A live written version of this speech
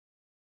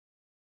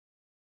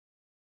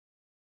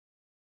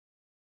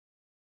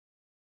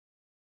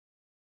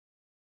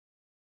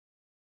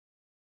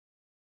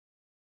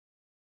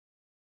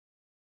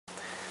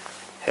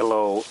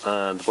Hello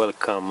and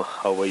welcome.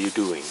 How are you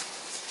doing?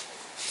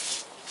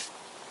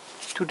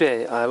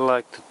 Today I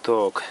like to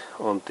talk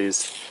on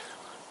this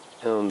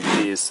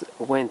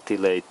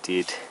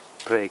ventilated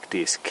brake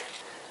disc,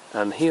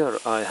 and here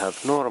I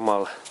have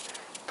normal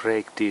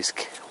brake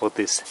disc, what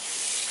is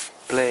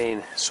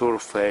plain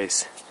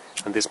surface,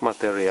 and this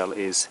material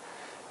is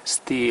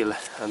steel,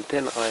 and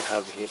then I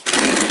have here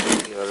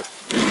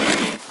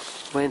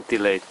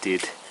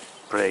ventilated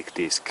brake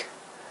disc.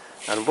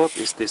 And what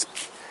is this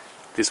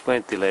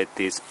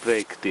ventilated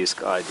brake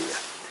disc idea?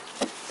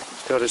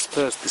 There is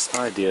first this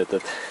idea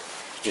that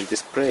in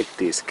this brake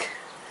disc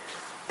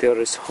there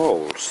is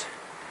holes,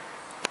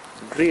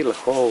 drill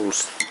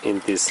holes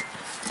in this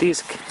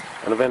disc,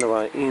 and when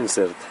I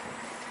insert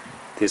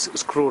this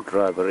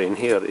screwdriver in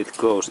here, it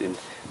goes in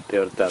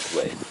there that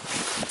way.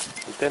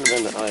 And then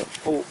when I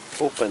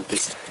open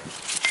this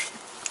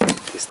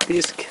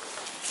disc,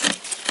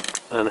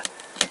 and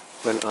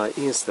when I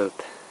insert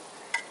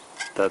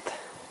that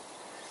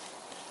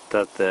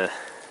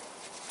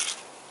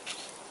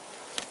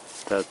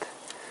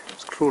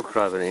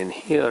screwdriver in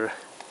here,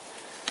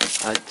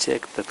 I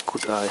check that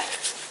could I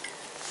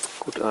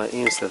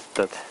insert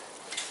that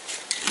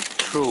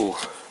through,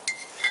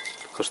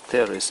 because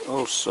there is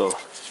also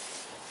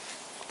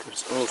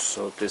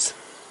this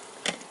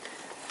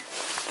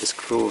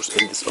screws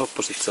in this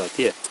opposite side.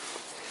 Yeah,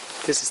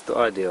 this is the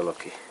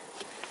ideology.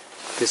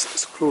 This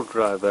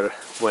screwdriver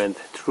went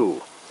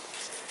through,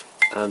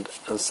 and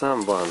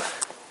someone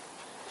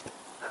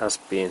has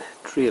been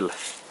drilled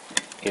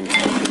in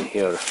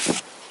here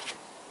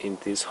in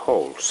these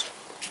holes.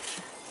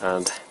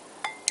 And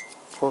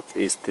what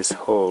is this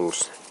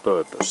hole's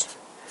purpose?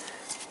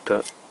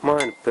 The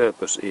main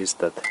purpose is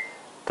that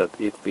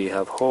if we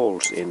have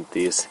holes in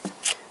this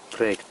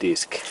brake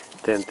disc,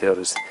 then there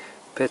is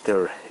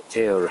better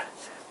air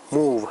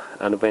move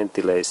and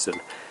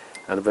ventilation,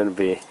 and when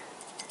we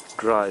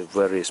drive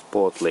very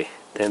sportly,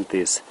 then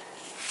this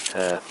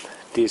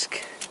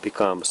disc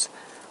becomes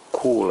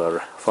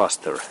cooler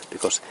faster,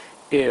 because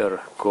air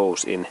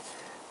goes in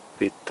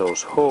with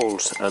those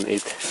holes and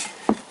it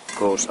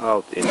goes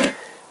out in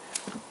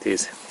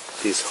these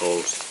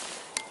holes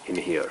in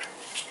here.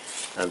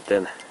 And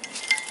then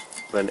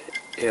when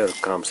air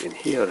comes in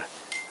here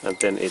and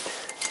then it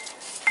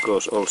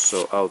goes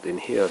also out in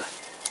here,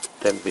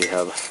 then we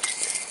have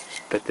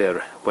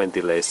better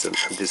ventilation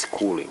and this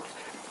cooling.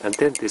 And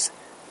then these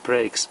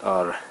brakes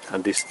are,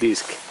 and this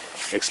disc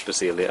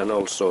especially, and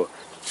also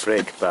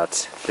brake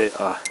pads, they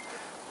are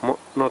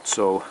not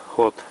so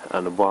hot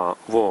and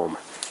warm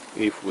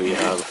if we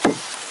have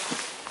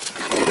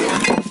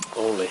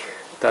only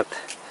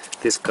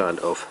this kind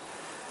of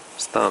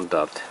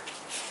standard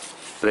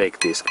brake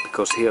disc,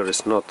 because here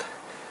is not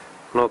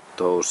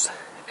those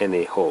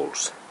any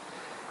holes.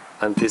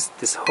 And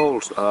these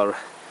holes are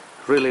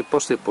really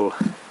possible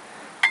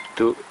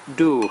to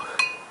do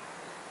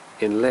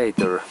in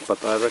later,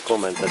 but I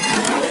recommend that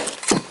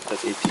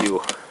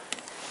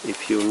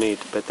if you need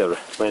better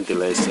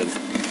ventilation,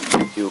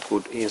 you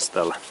could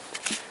install,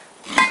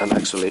 and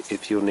actually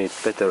if you need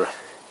better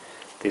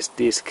this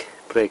disc,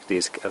 brake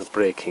disc and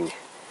braking,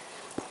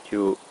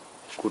 you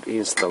could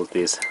install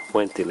this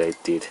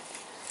ventilated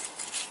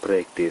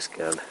brake disc,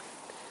 and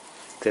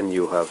then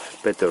you have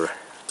better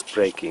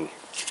braking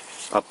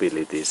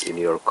abilities in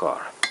your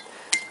car.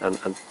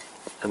 And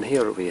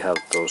here we have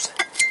those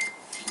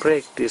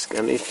brake disc,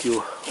 and if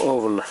you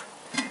own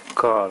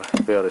car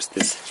where is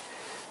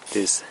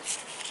this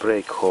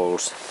brake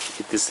holes,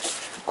 it is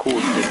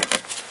good to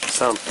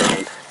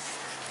sometimes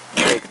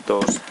take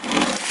those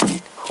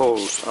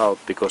holes out,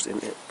 because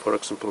for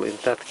example in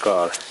that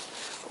car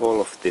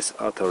all of these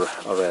other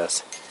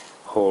areas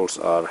holes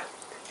are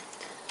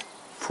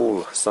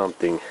full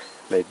something,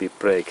 maybe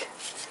brake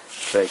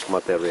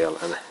material,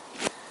 and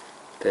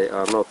they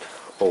are not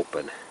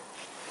open,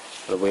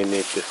 and we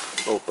need to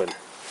open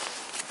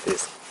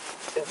this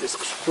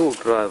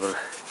screwdriver a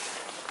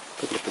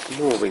little bit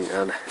moving,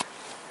 and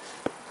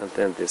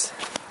then this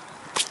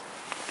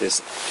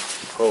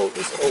hole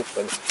is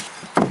open.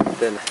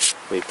 Then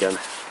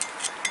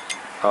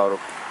our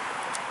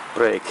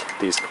brake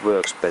disc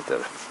works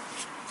better.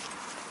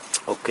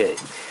 Okay,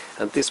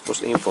 and this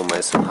was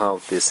information how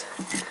this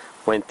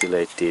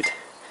ventilated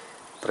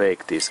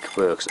brake disc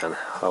works and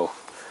how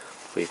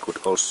we could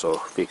also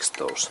fix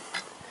those.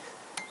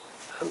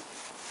 And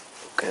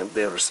okay,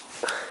 there's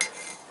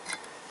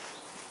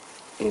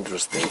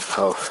interesting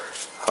how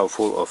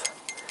full of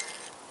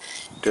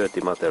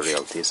dirty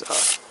material these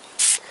are.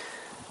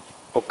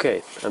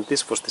 Okay, and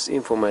this was this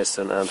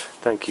information, and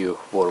thank you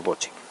for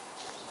watching.